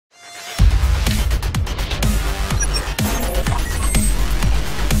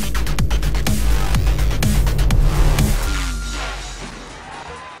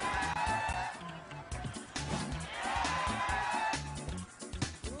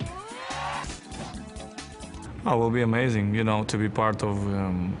Oh, it will be amazing, you know, to be part of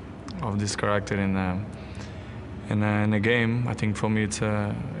this character in a game. I think for me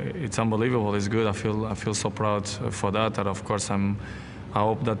it's unbelievable. It's good. I feel so proud for that. And of course I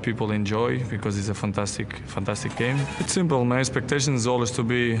hope that people enjoy because it's a fantastic game. It's simple. My expectation is always to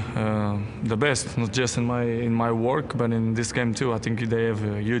be the best, not just in my work, but in this game too. I think they have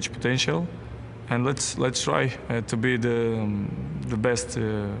a huge potential, and let's try to be the best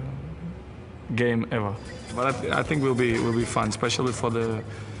game ever. But I think will be fun, especially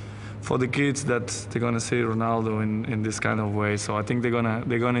for the kids that they're gonna see Ronaldo in this kind of way. So I think they're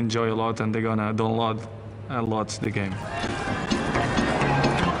gonna enjoy a lot, and they're gonna download a lot the game.